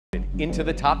into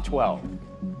the top 12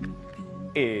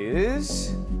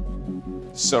 is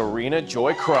Sarina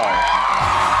Joi Crowe. Sarina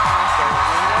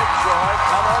Joi,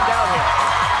 come on down here.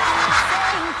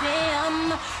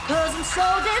 Cause I'm so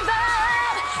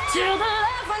devout till the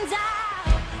love runs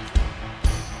out.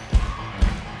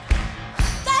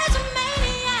 There's a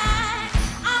maniac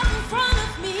out in front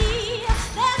of me.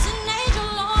 There's an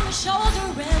angel on my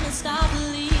shoulder and a star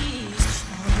believes.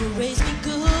 Mama raised me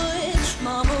good,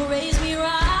 Mama raised me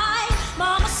right.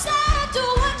 Mama said do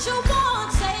what you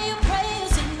want, say your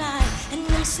prayers at night. And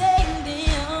I'm saying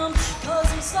them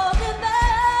cause I'm so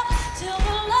devout till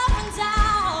the love runs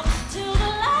out, till the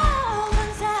love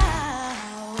runs out.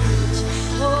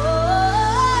 Oh,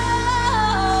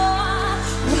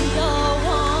 we all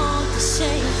want the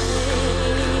same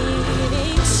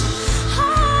things.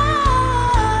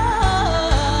 Oh,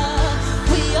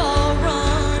 we all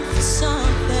run for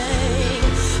something,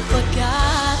 for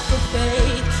God, for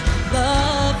faith, for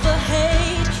love, for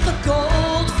hate, for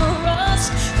gold, for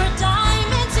rust, for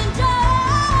diamonds and diamonds.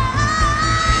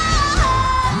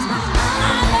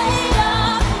 I'm made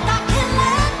up, I can't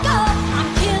let go. I'm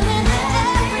killing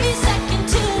every second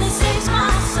till it saves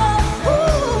my soul.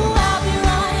 Ooh, I'll be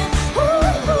running, ooh,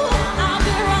 I'll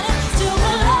be running till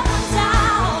the love runs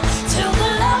out, till the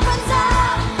love runs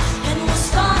out. And we'll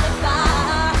start a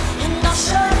fire, and I'll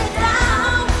shut it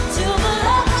down till the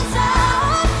love runs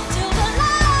out, till the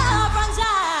love runs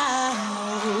out.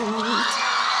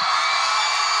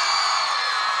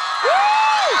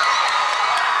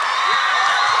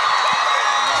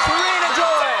 Sarina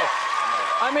Joi!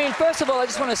 I mean, first of all, I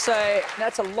just want to say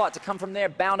that's a lot to come from there,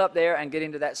 bound up there, and get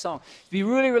into that song. Be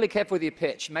really, really careful with your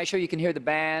pitch. Make sure you can hear the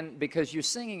band because your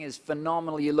singing is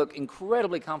phenomenal. You look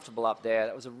incredibly comfortable up there.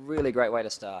 That was a really great way to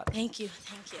start. Thank you,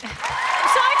 thank you. I'm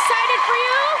so excited for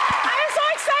you. I am so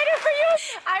excited for you.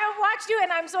 I have watched you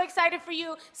and I'm so excited for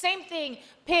you. Same thing,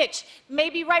 pitch.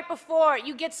 Maybe right before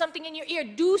you get something in your ear,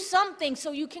 do something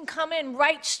so you can come in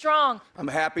right strong. I'm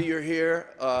happy you're here.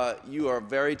 You are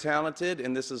very talented,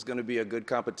 and this is going to be a good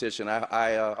competition.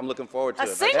 I'm looking forward to A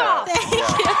it. sing-off. Thank you.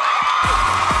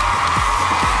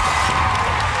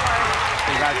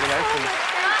 Congratulations.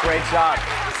 Great job.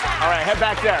 All right, head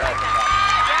back there.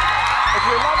 If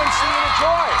you're loving Sarina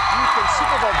Joi, you can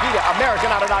Super Bowl beat at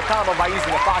AmericanIdol.com or by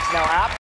using the Fox Now app.